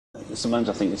sometimes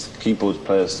I think it's keyboard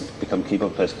players become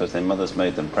keyboard players because their mothers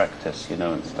made them practice, you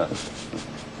know, and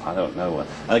stuff. I don't know. And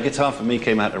the guitar for me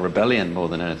came out of rebellion more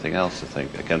than anything else, I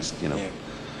think, against, you know,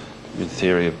 the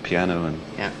theory of piano and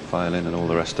violin and all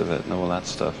the rest of it and all that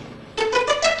stuff.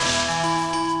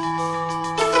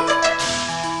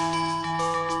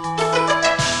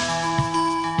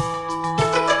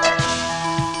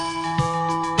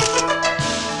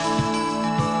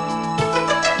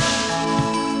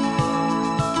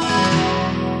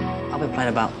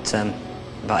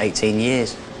 About 18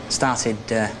 years. Started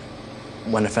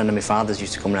when a friend of my father's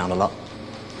used to come around a lot,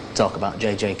 talk about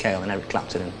J.J. Cale and Eric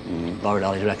Clapton and borrowed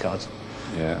all his records.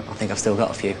 Yeah. I think I've still got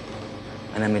a few.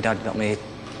 And then my dad got me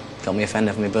a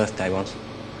Fender for my birthday once.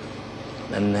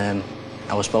 And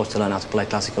I was supposed to learn how to play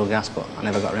classical gas, but I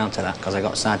never got around to that because I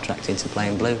got sidetracked into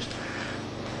playing blues.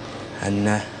 And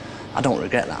I don't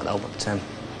regret that though, but you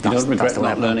don't regret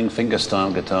not learning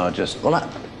fingerstyle guitar, just... Well,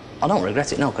 I don't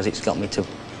regret it, no, because it's got me to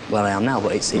where I am now,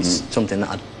 but it's something that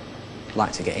I'd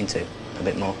like to get into a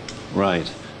bit more. Right.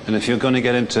 And if you're going to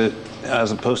get into,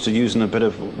 as opposed to using a bit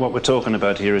of, what we're talking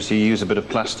about here is you use a bit of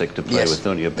plastic to play with,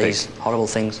 don't you? These horrible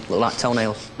things, look like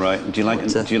toenails. Right. Do you like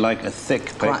a thick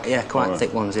pick? Quite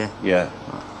thick ones, yeah. Yeah.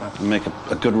 Make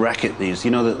a good racket, these.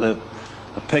 You know that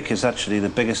the pick is actually the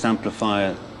biggest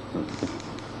amplifier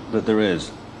that there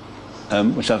is,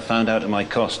 which I've found out at my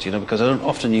cost, you know, because I don't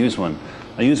often use one.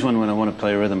 I use one when I want to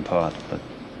play a rhythm part, but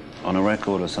on a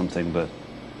record or something, but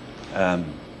I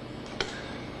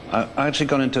actually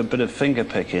got into a bit of finger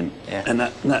picking, and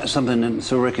that's something.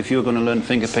 So Rick, if you were going to learn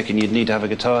finger picking, you'd need to have a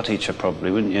guitar teacher, probably,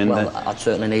 wouldn't you? And well, I'd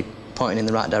certainly need pointing in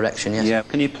the right direction, yes. Yeah.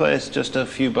 Can you play us just a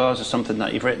few bars of something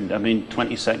that you've written? I mean,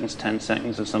 20 seconds, 10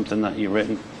 seconds of something that you've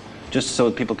written, just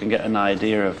so people can get an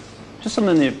idea of just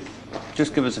something that.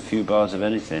 Just give us a few bars of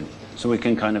anything, so we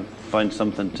can kind of find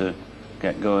something to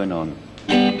get going on.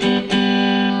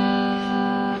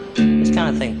 This kind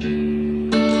of thing.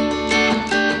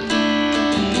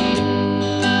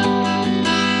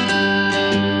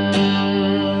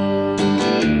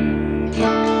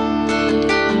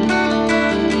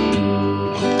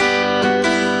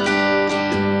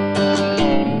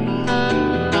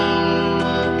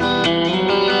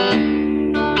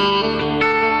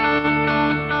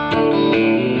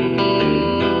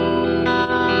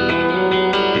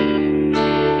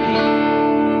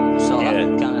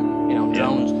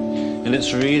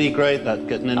 It's really great that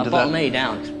getting into that. Bottom E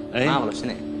down. It's marvellous,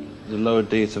 isn't it? The lower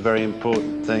D, it's a very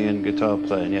important thing in guitar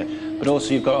playing, yeah. But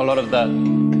also you've got a lot of that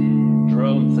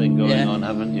drone thing going on,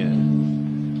 haven't you?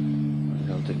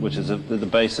 Which is the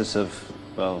basis of,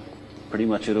 well, pretty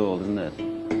much it all, isn't it?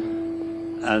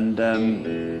 And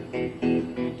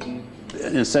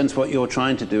in a sense, what you're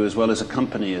trying to do as well is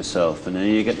accompany yourself, and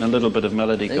you're getting a little bit of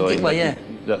melody going. Well, yeah.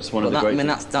 That's one of the great. I mean,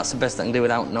 that's the best I can do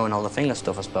without knowing all the finger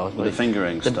stuff, I suppose. Well, the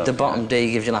fingering stuff. The bottom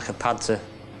D gives you like a pad to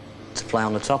play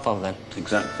on the top of, then.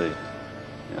 Exactly.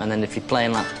 Yeah. And then if you're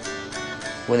playing like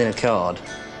within a chord,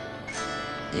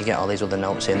 you get all these other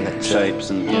notes in that shapes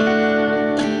and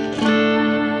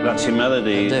that's your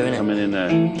melody coming in there.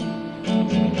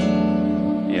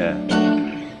 Yeah.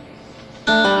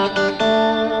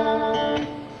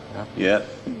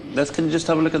 Can you just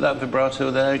have a look at that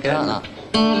vibrato there again?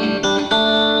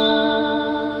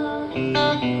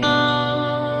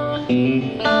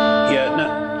 Yeah,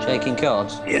 no. Shaking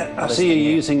chords? Yeah, I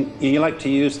see you like to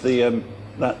use the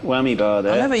that whammy bar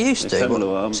there. I never used to,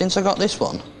 but since I got this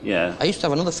one, I used to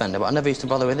have another Fender, but I never used to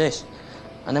bother with this.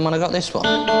 And then when I got this one,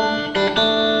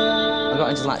 I got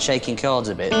into like shaking chords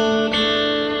a bit.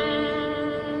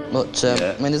 But,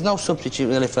 I mean, there's no substitute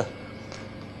really for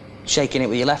shaking it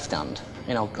with your left hand,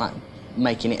 you know, like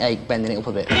making it ache, bending it up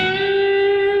a bit.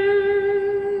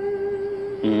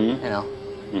 You know?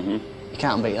 You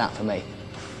can't beat that for me.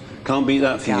 Can't beat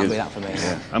that for you? Can't beat that for me,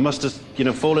 yeah. I must have, you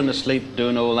know, fallen asleep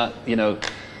doing all that, you know,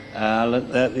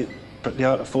 the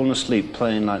art of falling asleep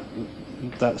playing like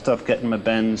that stuff, getting my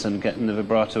bends and getting the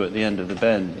vibrato at the end of the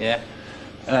bend. Yeah.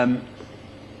 The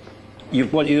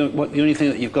only thing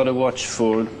that you've got to watch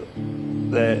for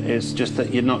there is just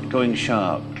that you're not going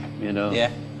sharp, you know.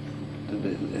 Yeah. I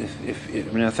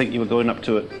mean, I think you were going up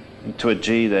to a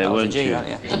G there, weren't you? That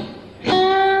was a G, right, yeah.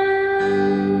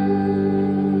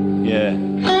 Yeah.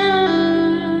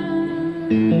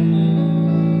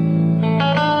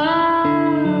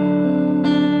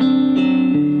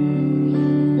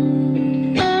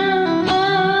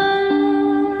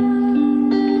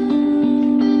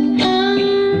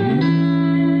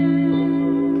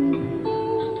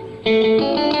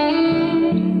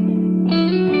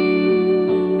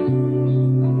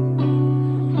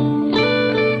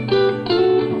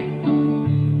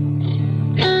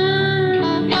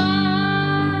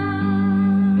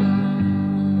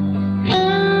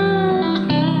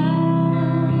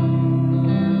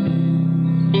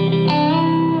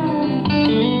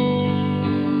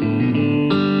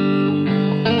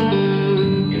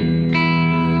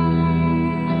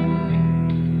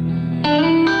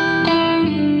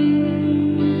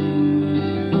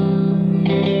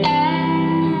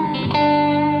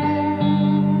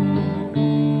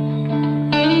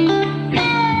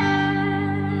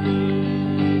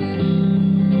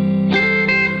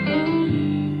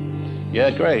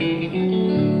 great.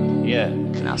 Yeah.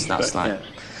 And that's But, like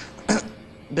yeah.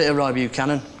 bit of Roy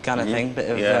Buchanan kind of thing, bit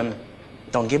of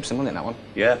Don Gibson, wasn't it, that one?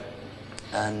 Yeah.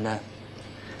 And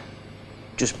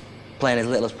just playing as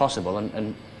little as possible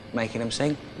and making him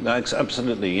sing. No,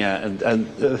 absolutely, yeah. And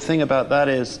the thing about that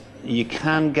is you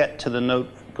can get to the note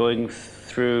going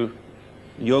through.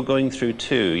 You're going through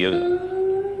two.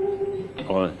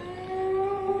 Or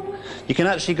you can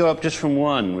actually go up just from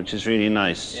one, which is really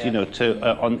nice. Yeah. You know,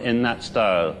 to in that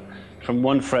style, from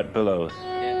 1 fret below.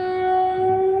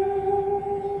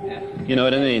 Yeah. You know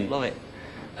what I mean? Love it.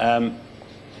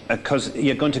 Because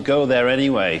you're going to go there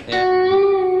anyway. Yeah.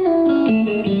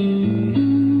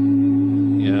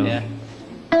 You know? Yeah.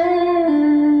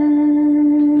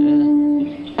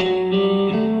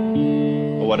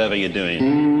 Or whatever you're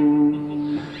doing.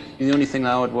 The only thing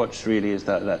I would watch really is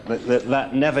that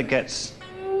never gets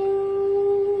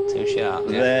Too sharp.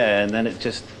 there, and then it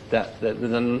just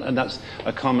and that's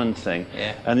a common thing.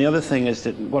 Yeah. And the other thing is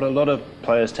that what a lot of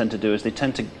players tend to do is they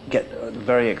tend to get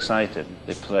very excited.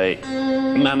 They play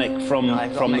manic from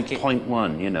the point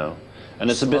one, you know. And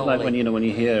it's a bit like when when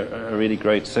you hear a really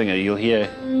great singer, you'll hear.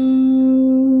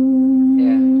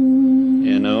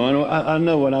 You know, and I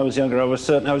know when I was younger, I was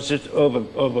just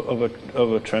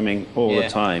over trimming all the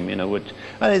time, you know.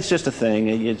 And it's just a thing.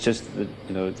 It's just you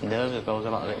know. There goes a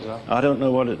lot of it as well. I don't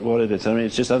know what it is. I mean, I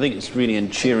think it's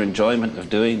really sheer enjoyment of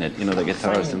doing it. You know, the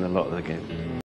guitarist in a lot of the game.